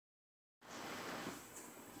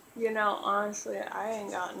You know, honestly, I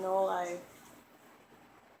ain't got no life.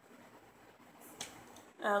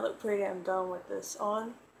 And I look pretty damn dumb with this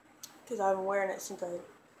on, because I've been wearing it since I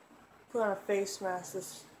put on a face mask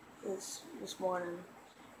this morning.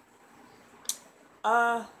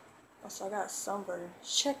 Also I got sunburn.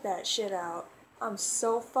 Check that shit out. I'm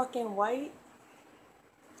so fucking white.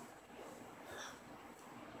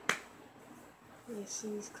 You see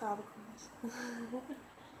these clavicles?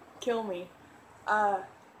 Kill me.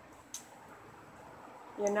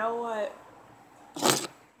 You know what?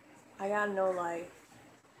 I got no life.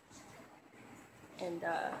 And,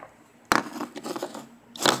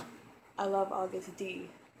 I love August D.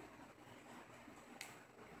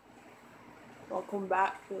 Welcome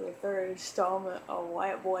back to the third installment of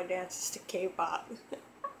White Boy Dances to K-pop.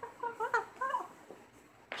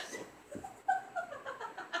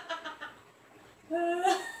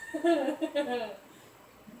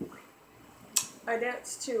 I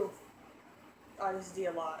dance too. August D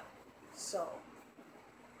a lot. So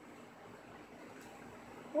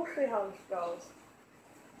we'll see how this goes.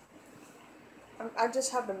 I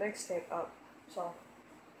just have the mixtape up, so.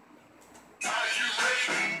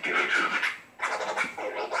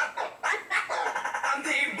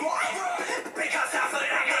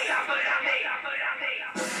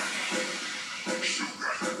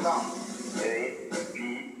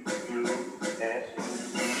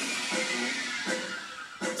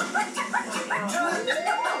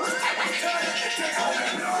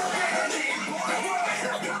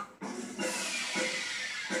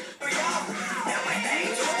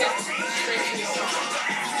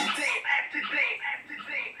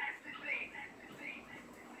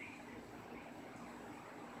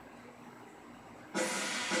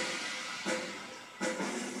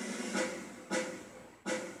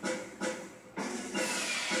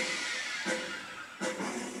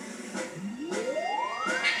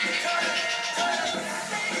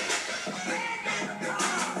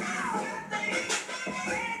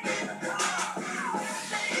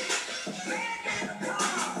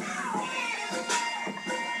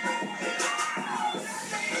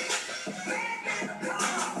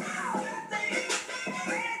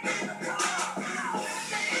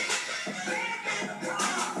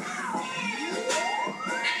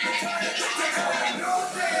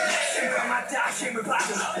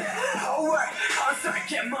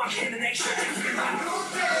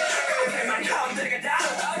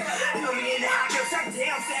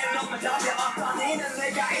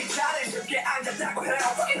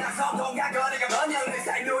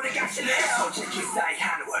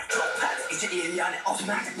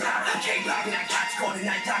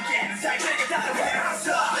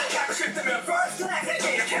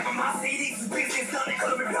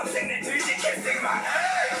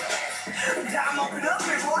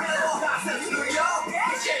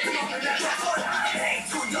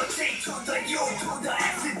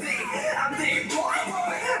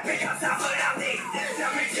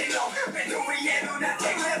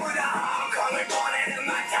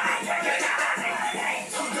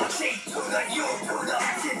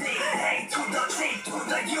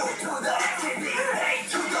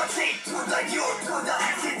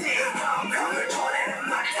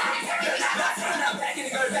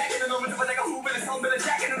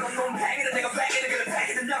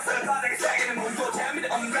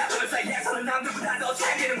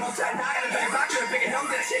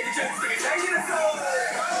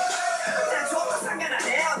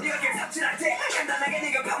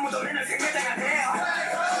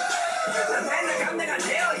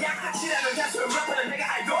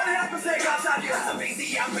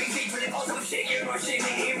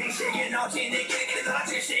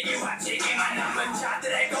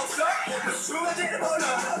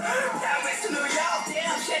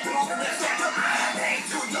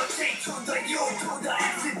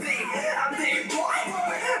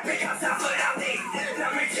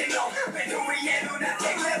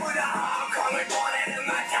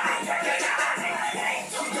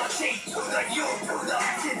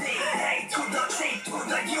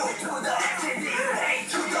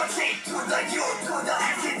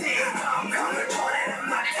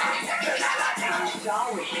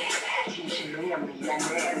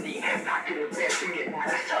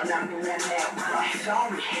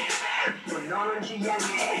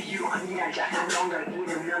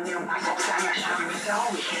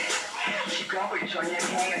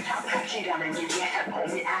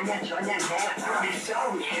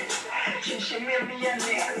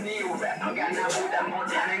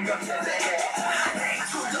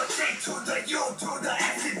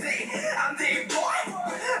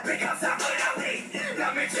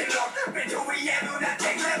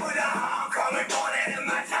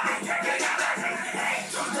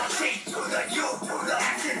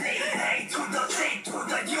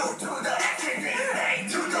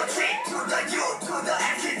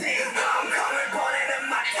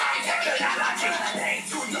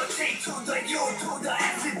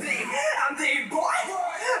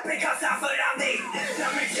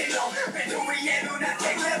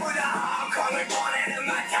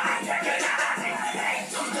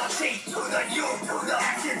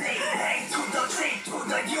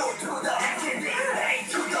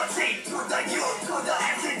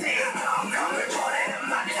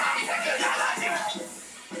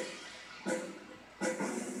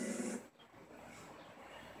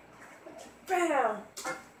 Bam!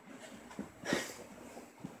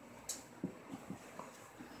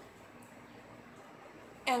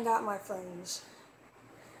 And that, my friends,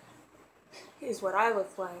 is what I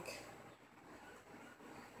look like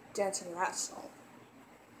dancing to that song.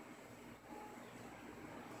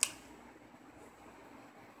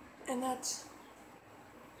 And that's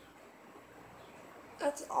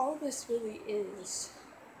all this really is,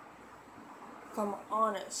 if I'm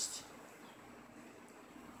honest.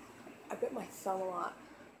 I bit my thumb a lot.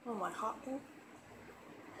 Oh, my hot pink?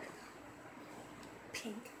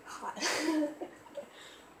 Pink, hot.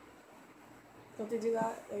 Don't they do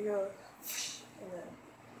that? They go, and then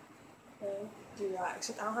they do that.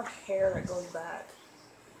 Except I don't have hair that goes back.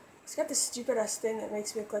 It's got this stupid ass thing that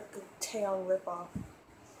makes me look like a Taeyong ripoff.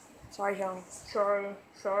 Sorry, Hyung.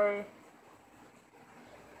 Sorry.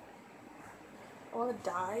 I wanna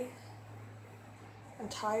die. I'm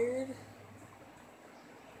tired.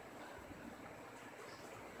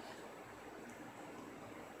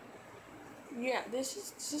 Yeah, this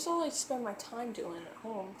is all I spend my time doing at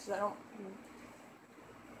home, because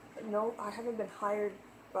I haven't been hired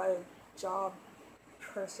by a job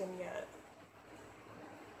person yet.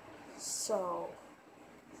 So,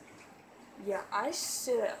 yeah, I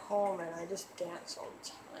sit at home and I just dance all the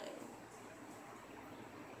time.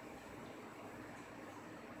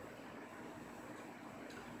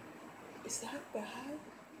 Is that bad?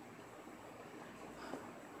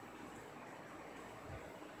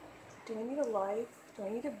 Do I need a life? Do I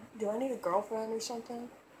need a girlfriend or something?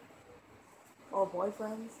 Or a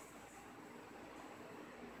boyfriend?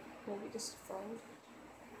 Maybe just a friend?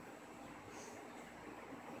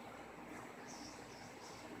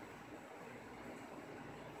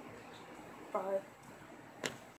 Bye.